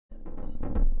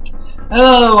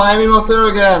Hello, I'm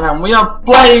Boson again, and we are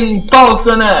playing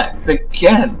Boson X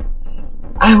again.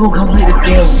 I will complete this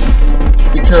game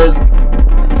because,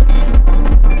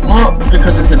 not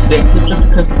because it's addictive, just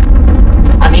because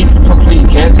I need to complete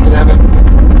games because I have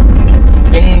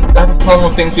a problem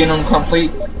with things being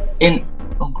incomplete.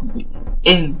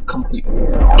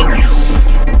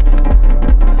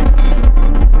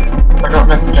 I got a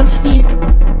message on Steam.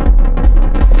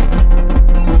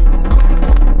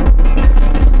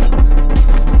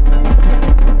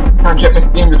 Can't check my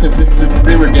Steam because this is a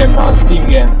zero game, not a Steam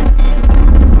game.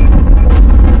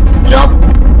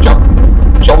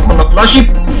 Jump on the flashy.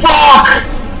 Fuck!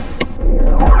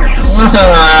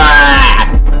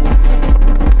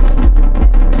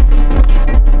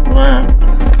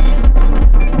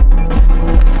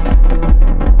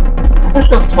 I just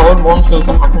got told once there was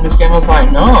a hack in this game. I was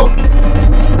like, no,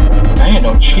 I ain't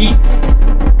no cheat.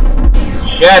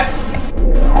 Shit.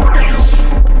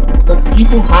 But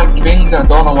people hack things and I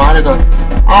don't know why. They go, oh,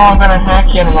 I'm gonna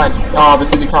hack you, and I'm like, oh,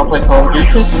 because you can't play Call of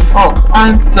Duty? Oh,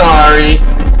 I'm sorry.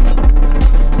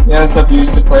 Yes, I've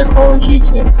used to play Call of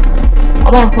Duty. I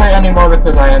don't play it anymore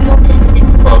because I am not a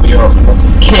 12-year-old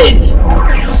kid.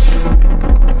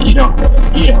 You don't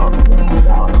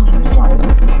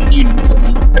need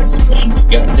permission to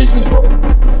get on Disney World.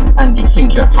 And you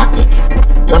think you're hackers.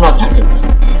 You're not hackers.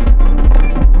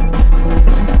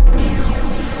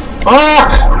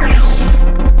 Fuck!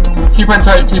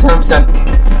 2.27%.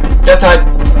 Get tight.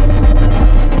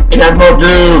 It has more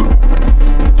blue.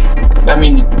 That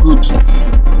means good.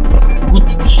 Good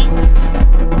cheat.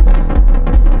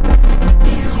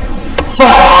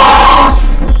 Fuck!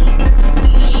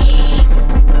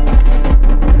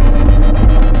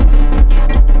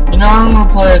 You know, I'm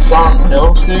gonna play Silent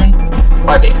Hill soon.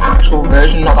 Like the actual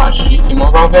version, not that shitty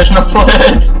mobile version I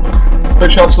played.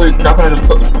 Which absolute crap, and I just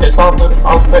took the piss out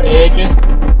for ages.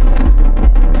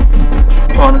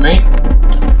 Pardon me.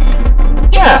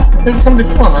 Yeah, I think it's gonna be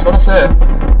fun, I gotta say.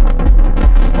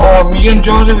 Me and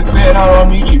Georgia, we created our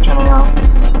own YouTube channel now.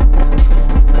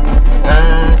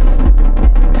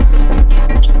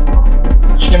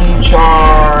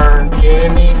 Chimchar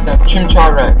Gaming? No,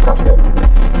 Chimchar Rex, that's it.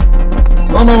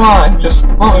 Don't know why, just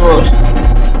thought we would.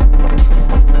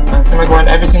 And it's gonna go in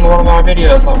every single one of our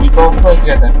videos, like we both play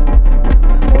together.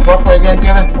 We'll both play a game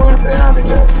together, we're gonna play in our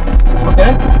videos.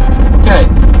 Okay? Okay.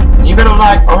 You better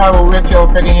like, or I will rip your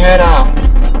freaking head off.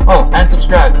 Oh, and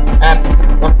subscribe, and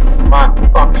suck my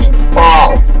fucking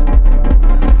balls.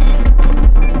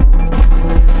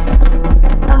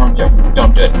 I'm not joking,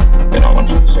 don't do it. They don't want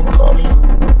you to suck my balls.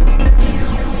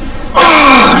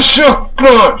 Ah, shut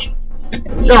clutch! It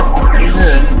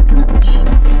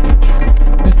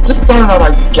just sounded like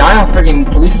that guy off freaking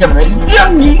Police Academy.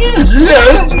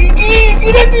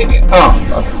 Oh,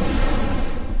 fuck.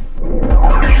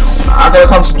 I gotta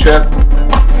concentrate.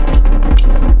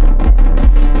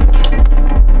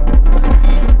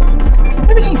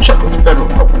 Maybe some chocolate spread will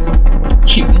help.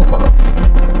 Cheap Nutella.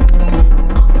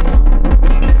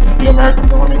 You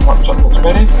Americans are wondering what chocolate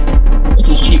spread is? It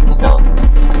is cheap Nutella.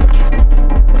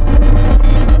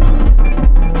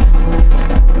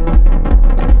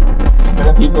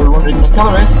 The people are wondering what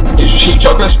Nutella is, it's cheap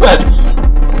chocolate spread.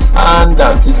 And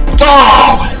that is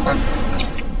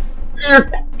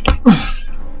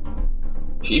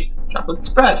cheap chocolate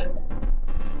spread.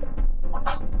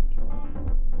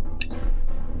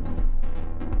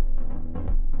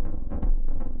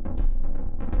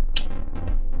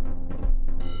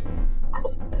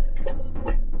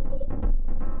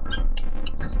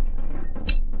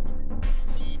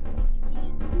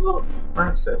 Look,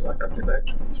 that says I got the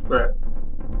chocolate spread.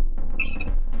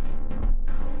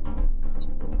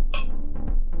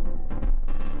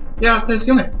 Yeah, it tastes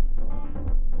yummy.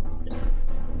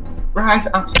 Rice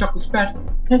after chocolate spread.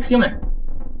 Tastes yummy.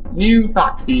 New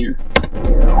facts for you.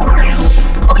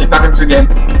 Okay, back into the game.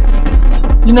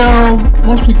 You know,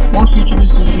 most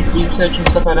YouTubers do research and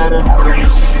stuff like that,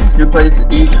 who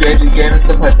created the game and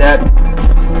stuff like that.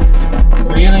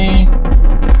 Really?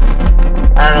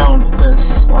 I don't know,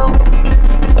 because, well,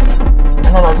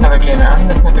 I'm not like the type of gamer. I'm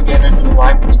the type of gamer who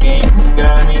likes the game, you know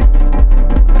what I mean?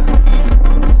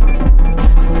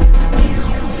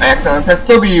 I accidentally pressed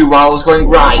W while I was going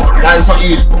right. That is not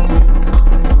useful.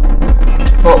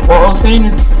 But what I was saying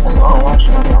is, but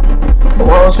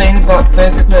what I was saying is that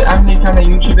basically I'm the kind of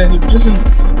YouTuber who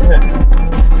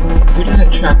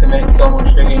doesn't try to make so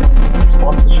much friggin'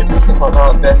 sponsorship and stuff like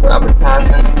that, basically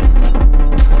advertisements.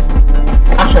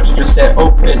 I try to just say,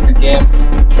 oh, it's a game.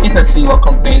 If I see what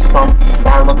company it's from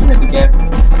by looking at the game,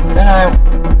 then I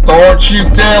don't you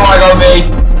dare lag on me.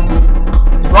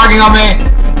 It's lagging on me.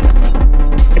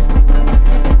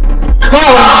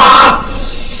 Come on!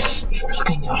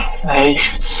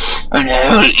 face, and I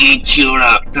will eat your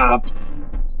laptop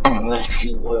unless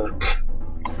you work.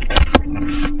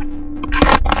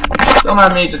 Don't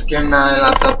mind me just giving my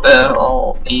laptop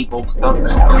all evil stuff.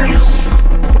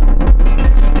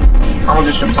 I'll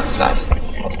just jump off the side.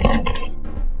 That's fine.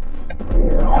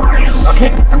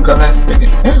 Okay, I'm gonna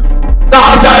freaking.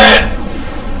 Oh, damn it!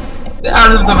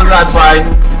 Out of the bad prize,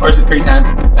 or is it 3 cents?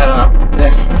 I don't know.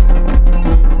 Yeah.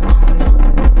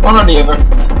 One or the other.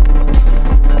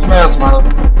 Tomato.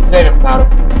 Potato potato.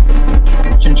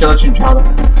 Chinchilla chinchilla.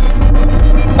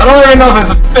 I don't even know if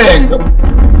it's a thing.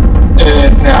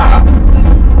 It's not.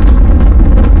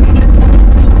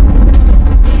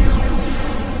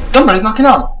 Somebody's knocking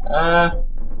on.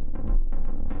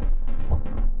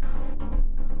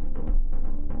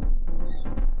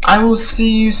 I will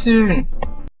see you soon.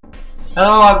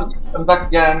 Hello, I'm back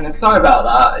again. Sorry about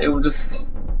that. It was just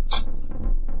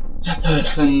a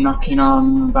person knocking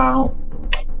on about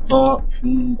thoughts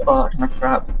and all that kind of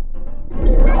crap.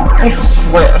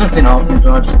 Oh, wait, I just didn't open it,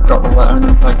 so I just got the letter and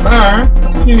it's like, fuck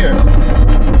you.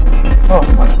 Oh,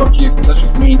 it's not fuck you, because that's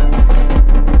just mean.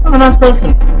 I'm a nice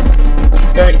person.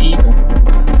 It's very evil.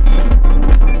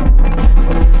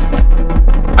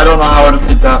 I don't know how I just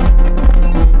did that.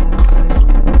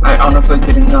 I honestly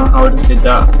didn't know how I just did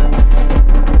that.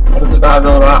 What is it bad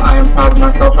all that? I am proud of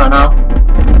myself right now.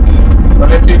 When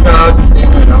you're too proud, you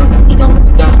don't want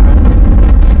to die.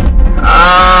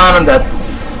 I'm dead.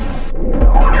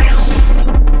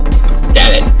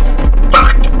 Damn it.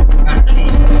 Fuck.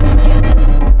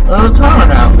 Well, the power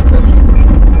now. This.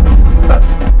 But.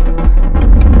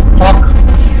 Fuck.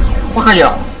 Fuck are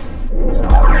y'all?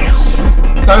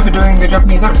 Sorry for doing the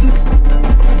Japanese accents.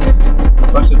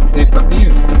 I should say fuck you.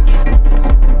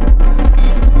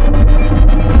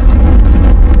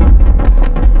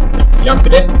 Jump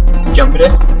it, jump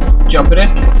it, jump it,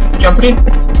 jump it,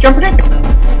 jump it,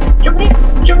 jump it,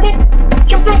 jump it, jump it,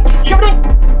 jump it, jump it.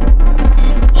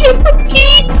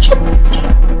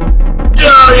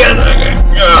 Oh yes, okay.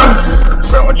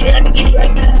 So much energy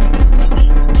right now.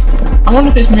 I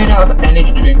wonder if it's made out of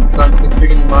energy drinks like the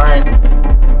friggin' wine.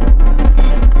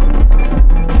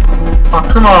 Oh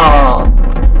come on!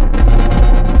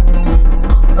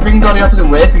 I freaking got the opposite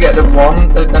way to get the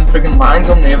one and friggin' lines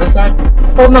on the other side.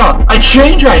 Well no, I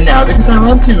change right now because I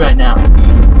want to right now.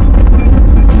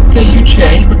 Okay, you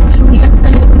change, but tell me next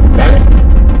time. Very.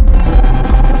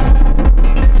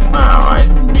 Wow,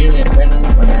 I'm really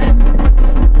offensive when I am.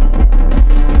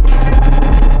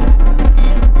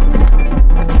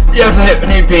 Yes, I hit the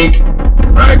new peak.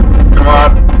 Right, come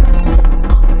on.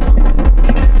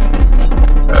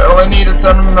 I only need a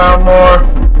certain amount more.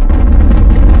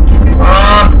 Come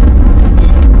on.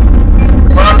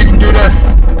 Come on, you can do this.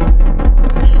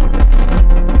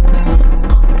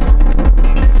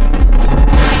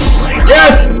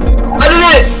 Yes! I did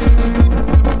it!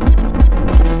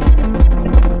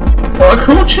 Oh, a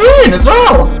cool tune as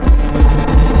well!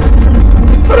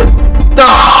 What a...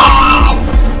 Oh,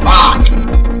 fuck!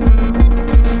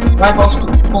 My boss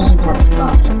pulls apart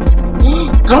that.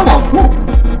 Come on, cool!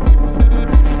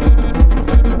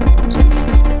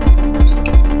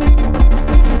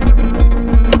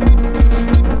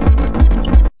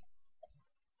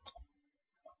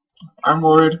 I'm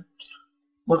worried.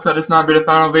 Looks like this might be the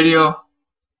final video.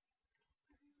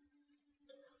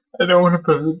 I don't want to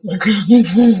put it back on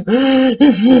this.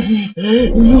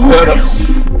 Shut up.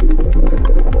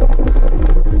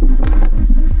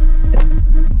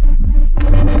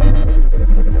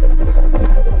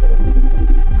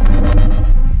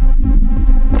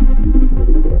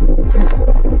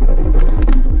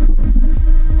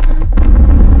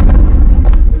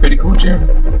 Pretty cool tune.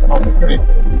 Oh, pretty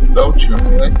slow tune,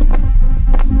 really.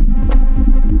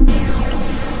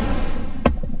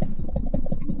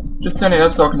 Just turn it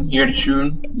up so I can hear the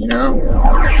tune, you know?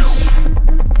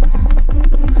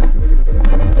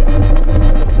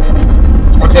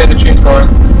 Okay, the tune's going.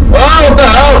 Oh, what the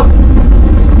hell?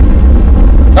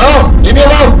 Oh, leave me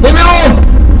alone! Leave me alone!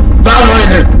 Loud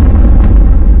lasers!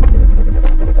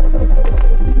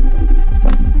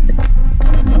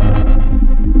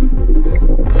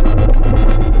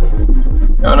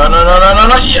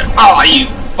 No, yeah. Oh, you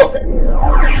fucker.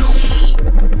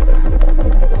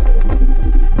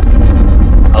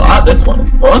 This one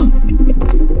is fun.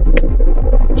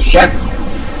 Shit.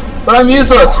 But I'm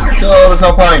useless, so there's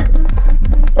no point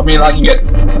of me liking it.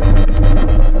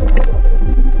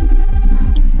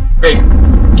 Great.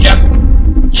 Yep.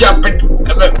 Jump it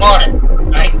a bit more.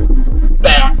 Right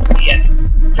there. Yes.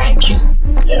 Thank you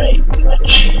very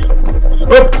much.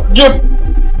 Oh, jump.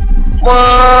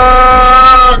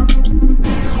 Fuck.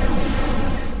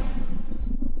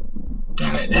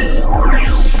 Damn it.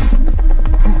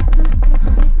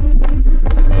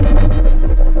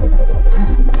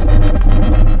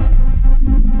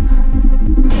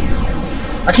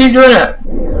 I keep doing it!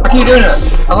 I keep doing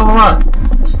it! I love the run.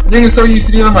 I'm getting so used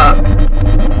to the other map.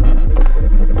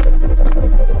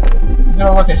 I'm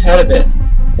gonna look ahead a bit.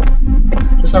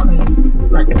 Just so I can...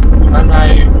 Right. And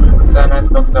I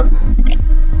fucked up.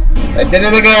 I did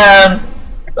it again!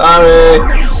 Sorry!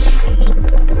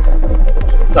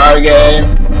 Sorry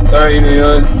game. Sorry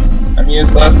viewers. I'm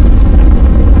useless.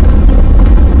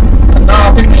 And no,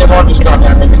 I think the amount just got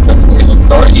down here because it was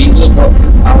so easy, but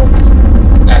I was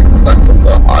acting like it was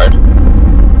so hard.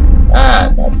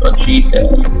 And that's what she said.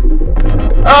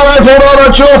 Oh, I put on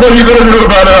a truth, what are you gonna do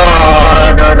about it?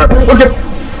 Oh, okay.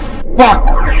 Fuck!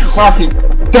 Fucking!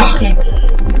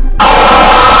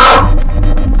 Ah!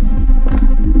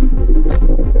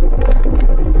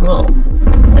 Oh. I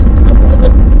need to come out of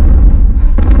it.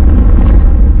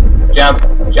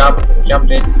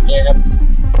 Jump it, yeah.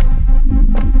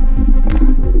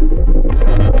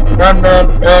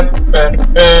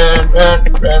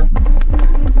 Run.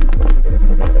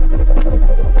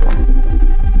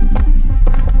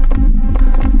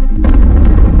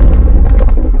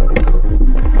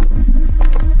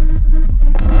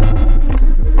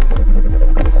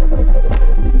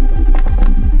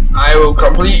 I will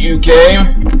complete you,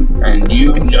 game, and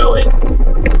you know it.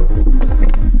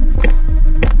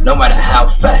 No matter how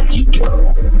fast you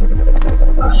go,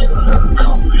 I will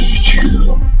complete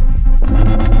you.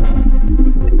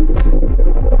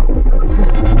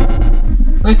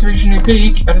 Let's reach a new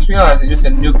peak. I just realized I just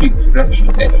said new peak. Flashy.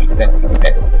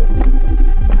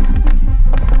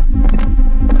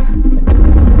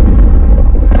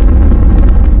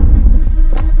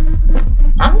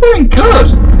 I'm doing good.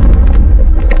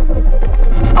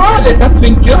 Honest, I'm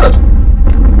doing good.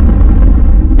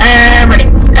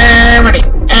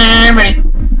 I'm ready.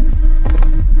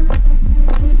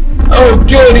 Oh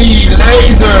goody,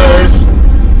 lasers!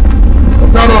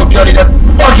 That's not oh goody, that's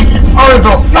fucking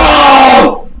horrible!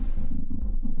 No!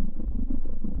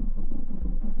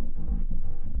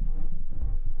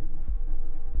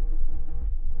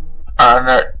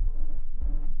 No.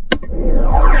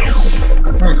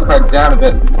 Let's quiet down a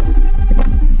bit.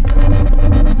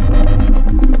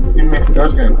 Your next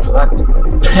door's gonna slightly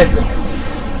piss him.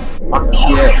 Fuck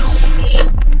yeah.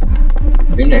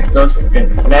 The next door's gonna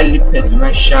slightly piss with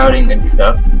my shouting and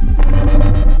stuff.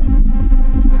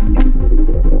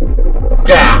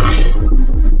 Gah!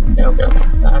 Yeah,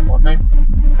 guess that one thing.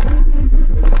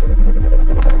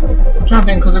 I'm trying to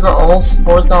think because I got all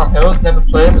 4 Silent Hills, never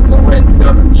played them until I went to it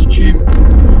on YouTube.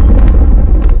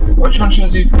 Which one should I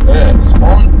do first?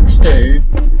 1, 2,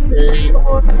 3,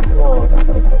 or 4?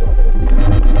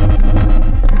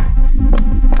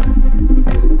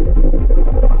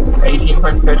 %. I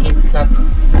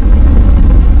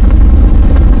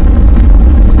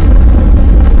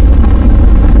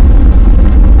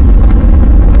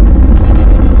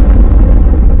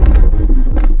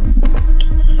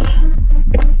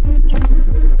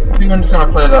think I'm just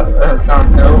gonna play that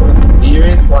Silent Hill in the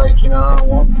series, like, you know,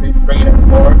 1, 2, 3, and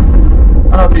 4.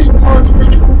 I don't do horrors for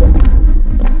each one, but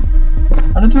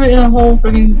I don't do it in a whole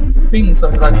frigging thing, so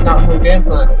like Silent Hill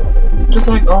gameplay. Just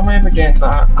like all my other games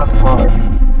that have horrors.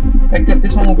 Except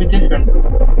this one will be different.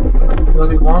 We'll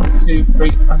do 1, 2,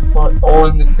 3, and 4 all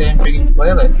in the same frigging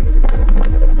playlist.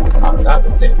 How's that the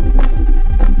difference?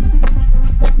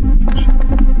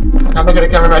 Can't look at the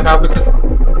camera right now because...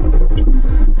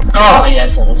 Oh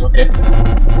yes, that was okay.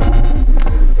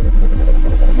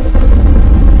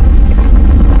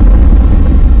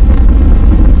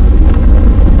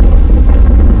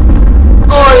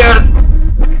 Oh yes!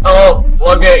 Oh,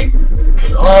 okay.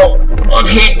 Oh,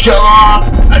 okay, come on!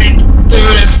 I need to do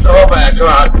this so bad, come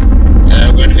on!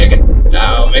 I'm gonna make it.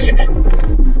 I'll make it.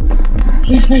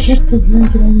 Please make it, please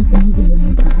make it, I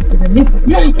need to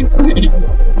make it, make it, please!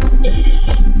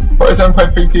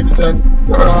 47.32%.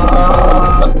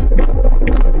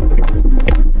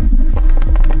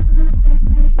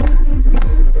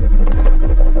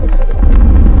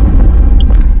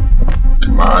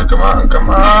 Come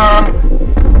on!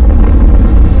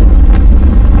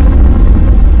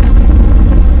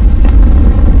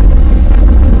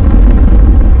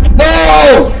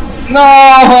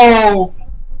 No!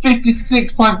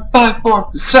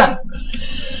 56.54%!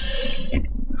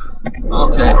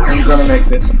 Okay, I'm gonna make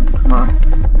this. Come on.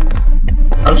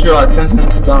 I just realized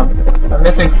Simpsons is on. I'm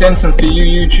missing Simpsons to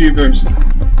you YouTubers.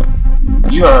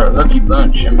 You are a lucky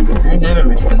bunch. I mean, I never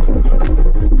miss Simpsons.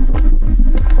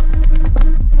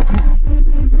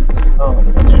 Oh,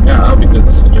 now I'll be good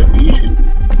to suggest for YouTube.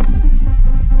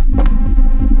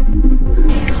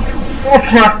 What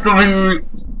has to be?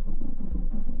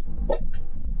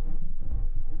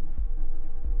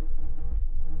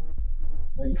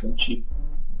 So cheap.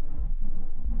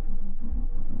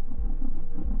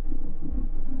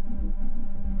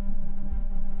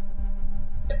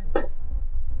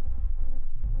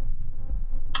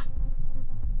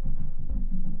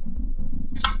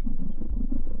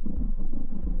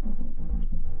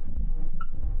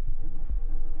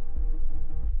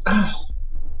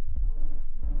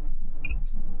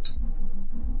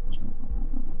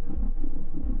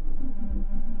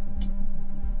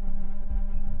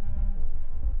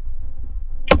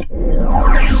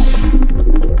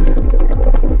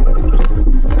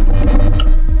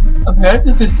 I've heard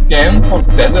there's this game called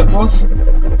Desert Bus,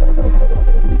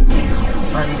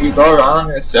 and you go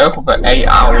around in a circle for 8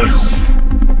 hours.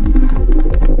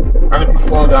 And if you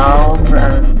slow down,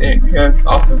 and it curves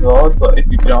off the road, but if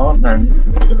you don't, then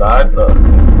you survive. But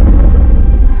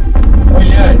oh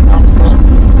yeah, it sounds fun.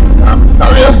 No,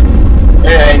 not really.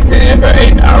 Yeah, it's in here for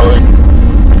 8 hours.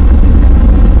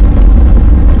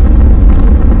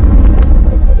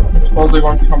 And supposedly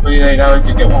once you complete 8 hours,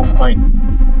 you get 1 point.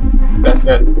 That's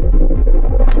it.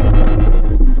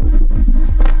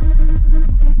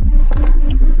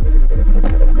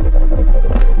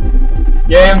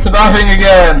 Yay, I'm surviving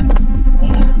again!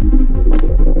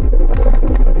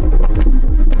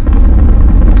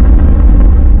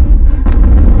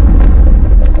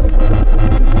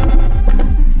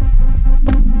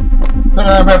 So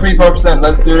now I'm at 34%,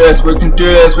 let's do this, we can do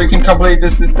this, we can complete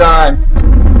this time!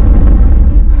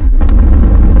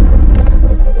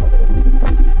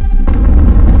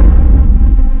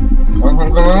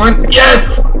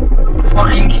 Yes!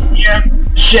 Fucking yes!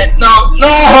 Shit, no!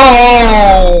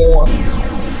 No!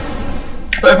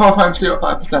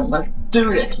 34.05%, let's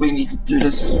do this! We need to do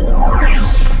this.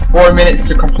 4 minutes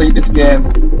to complete this game.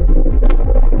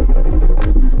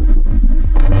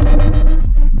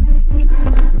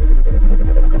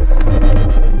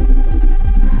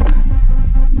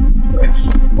 Wait,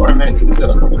 4 minutes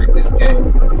until I complete this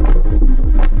game.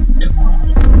 Come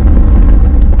on.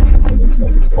 I need to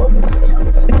make this 4 minutes count.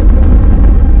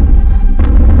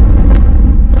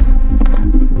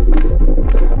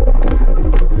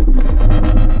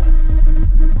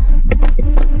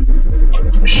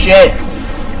 Shit!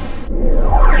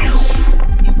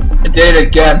 I did it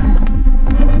again.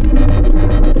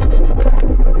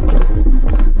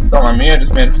 Don't mind me, I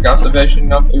just made a scout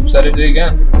observation of oops, I did it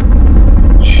again.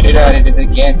 Shit, I did it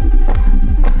again.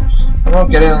 I won't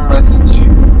get it unless you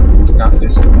discuss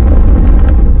this.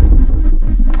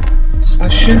 So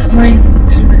should I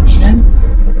do it again?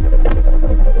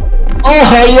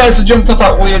 Oh yes, I jumped off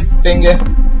that weird finger.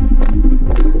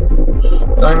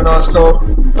 Don't even know what it's called.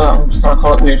 But I'm just gonna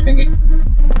call it weird thingy.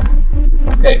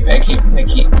 Okay, make it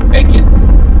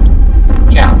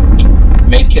count.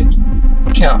 Make it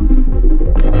count.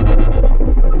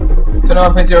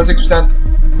 29.06%.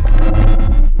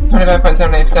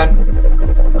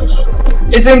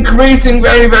 25.78%. It's increasing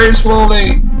very, very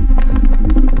slowly.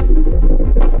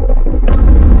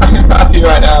 I'm happy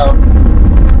right now.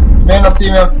 You may not see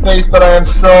me on face, but I am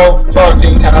so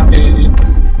fucking happy.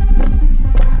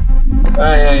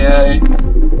 Ay.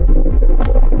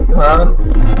 Come on.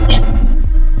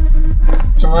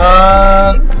 Come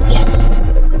on.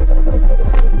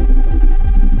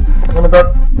 I'm gonna go.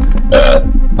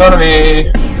 Front of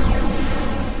me.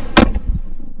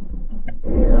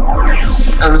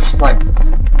 I was like,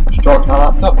 stroke my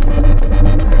laptop.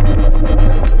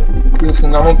 It's a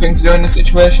normal thing to do in this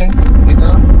situation, you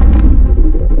know?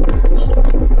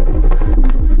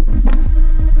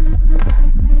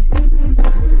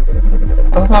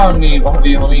 I love how only one of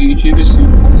the only YouTubers who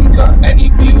hasn't got any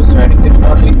views or anything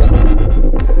about it, doesn't.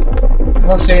 I'm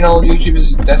not saying all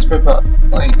YouTubers are desperate, but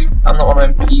like, I'm not one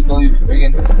of them people who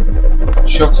friggin'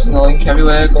 shoves the link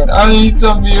everywhere going, I need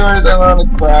some viewers, I wanna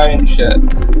cry and shit.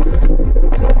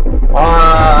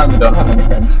 I don't have any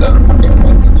friends, so I'm not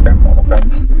gonna subscribe to all my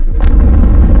friends.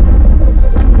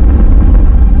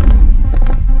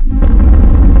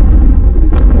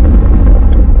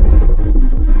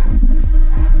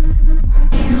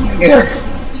 Yeah.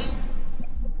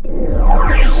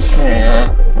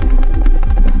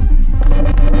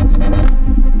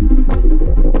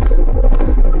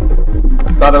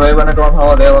 By the way, when I go on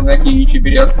holiday, I'll make a YouTube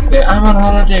video to say, I'm on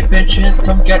holiday, bitches,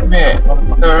 come get me,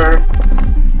 motherfucker.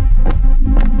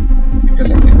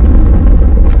 Because I can.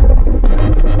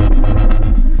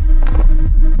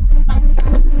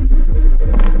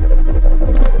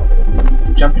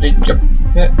 Jumpity jump.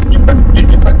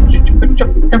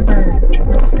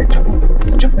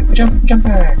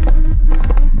 Jumper.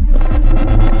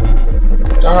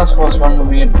 Don't ask what's wrong with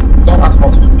me. Don't ask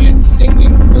what's with me in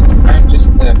singing, but I'm just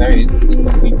a very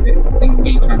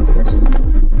singy kind of person.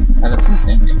 I love to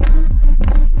sing.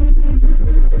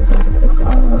 That's all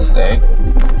I'm gonna say.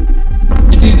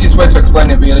 It's the easiest way to explain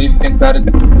it, really, if you think about it.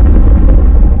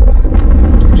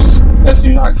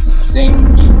 person who likes to sing.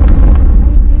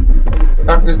 In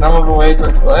fact, there's no other way to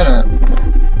explain it.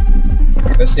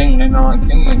 If they're singing and not like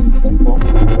singing, it's simple.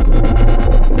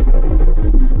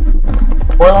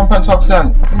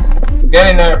 41.12%. We're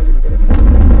getting there.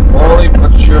 Slowly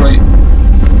but surely.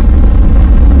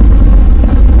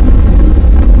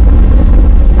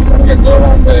 Gonna get low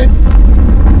one day.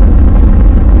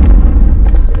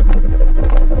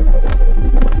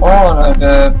 Oh, and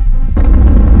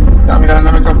I've got a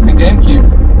memory card from the GameCube.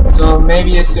 So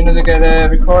maybe as soon as I get a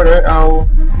recorder, I'll...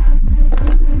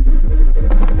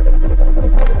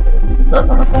 Sorry,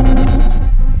 my phone.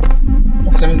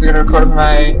 As soon as I get a recorder from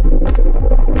my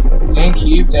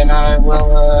GameCube, then I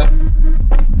will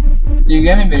do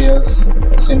gaming videos.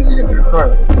 As soon as I get the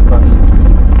recorder, of course.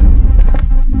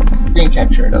 Screen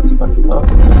capture, that's what it's called.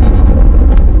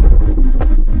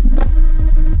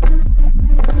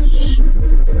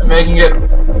 I'm making it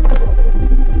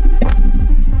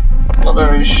not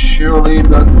very surely,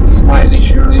 but slightly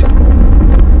surely.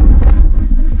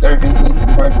 So everything seems to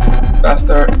be quite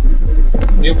faster.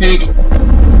 New peak,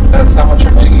 that's how much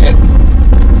I'm making it.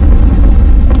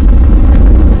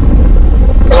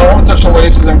 I don't want to touch the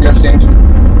laces, I'm guessing.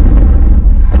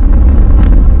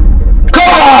 Come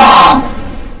on!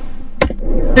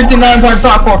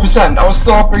 59.54%, I was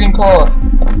so freaking close.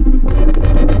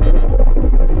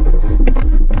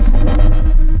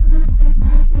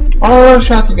 Oh, I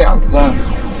tried to get onto that.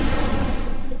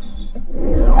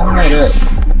 I made it.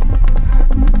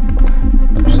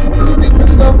 Just proving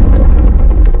myself.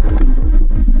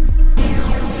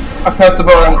 I pressed the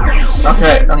button.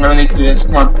 Okay, I'm gonna need to do this.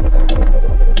 Come on.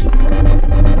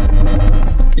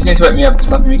 You seem to wake me up for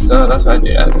stopping me, so that's why I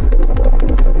do that.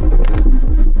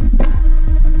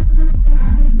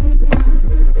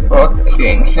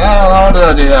 Fucking hell, how did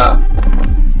I do that?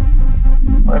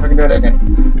 What if I can do it again?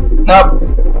 Nope,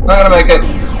 not gonna make it.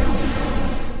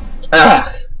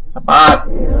 Ah, come on.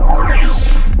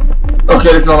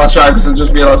 Okay, this is my last try because I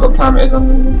just realised what time it is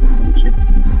on YouTube.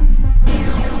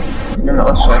 Maybe not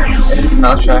last try. Maybe it's my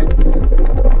last try.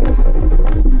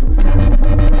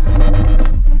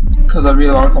 Because I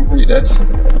really want to complete this.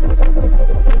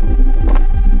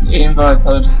 Even though I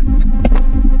probably just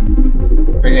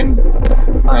friggin'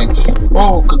 like,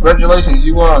 oh, congratulations,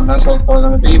 you won, that's how it's probably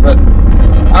gonna be, but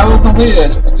I will complete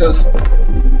this because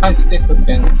I stick with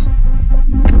things.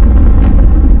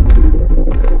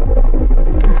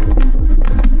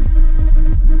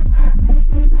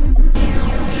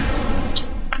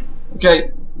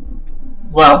 Okay,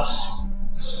 well,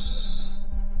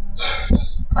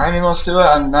 I'm Emo Sewer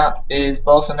and that is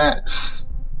Boson X.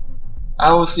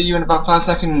 I will see you in about 5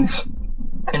 seconds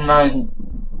in my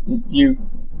view.